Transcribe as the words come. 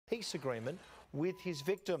peace agreement with his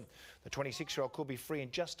victim. The 26-year-old could be free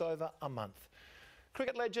in just over a month.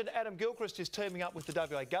 Cricket legend Adam Gilchrist is teaming up with the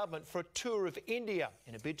WA government for a tour of India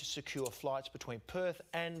in a bid to secure flights between Perth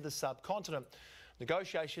and the subcontinent.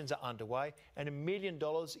 Negotiations are underway and $1 million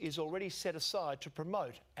is already set aside to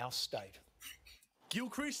promote our state.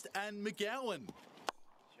 Gilchrist and McGowan.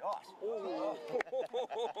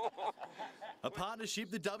 A partnership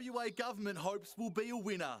the WA government hopes will be a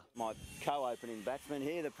winner. My co-opening batsman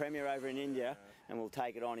here, the Premier over in India, and we'll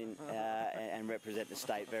take it on and represent the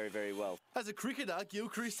state very, very well. As a cricketer,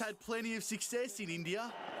 Gilchrist had plenty of success in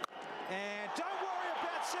India. And don't worry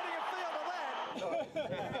about setting a field of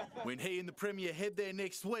that. When he and the Premier head there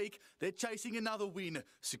next week, they're chasing another win,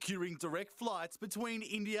 securing direct flights between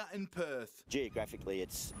India and Perth. Geographically,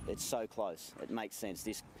 it's so close. It makes sense.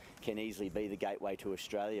 This can easily be the gateway to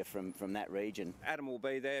Australia from that region. Adam will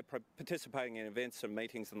be there participating in events and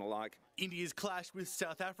meetings and the like. India's clash with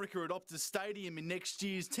South Africa at Optus Stadium in next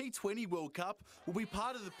year's T20 World Cup will be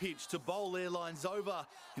part of the pitch to bowl airlines over.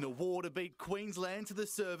 In a war to beat Queensland to the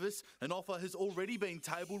service, an offer has already been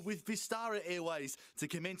tabled with Vistara Airways to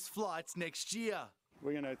commence flights next year.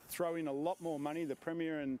 We're going to throw in a lot more money. The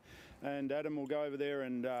Premier and Adam will go over there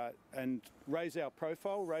and raise our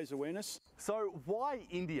profile, raise awareness. So why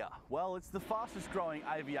India? Well, it's the fastest growing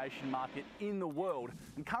aviation market in the world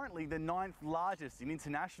and currently the 9th largest in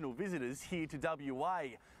international visitors here to WA.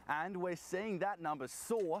 And we're seeing that number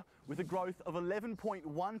soar with a growth of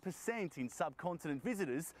 11.1% in subcontinent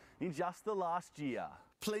visitors in just the last year.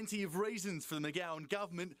 Plenty of reasons for the McGowan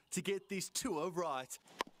government to get this tour right.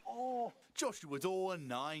 Joshua Dorr,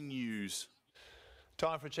 9 News.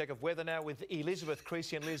 Time for a check of weather now with Elizabeth.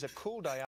 Creasy and Liz, a cool day.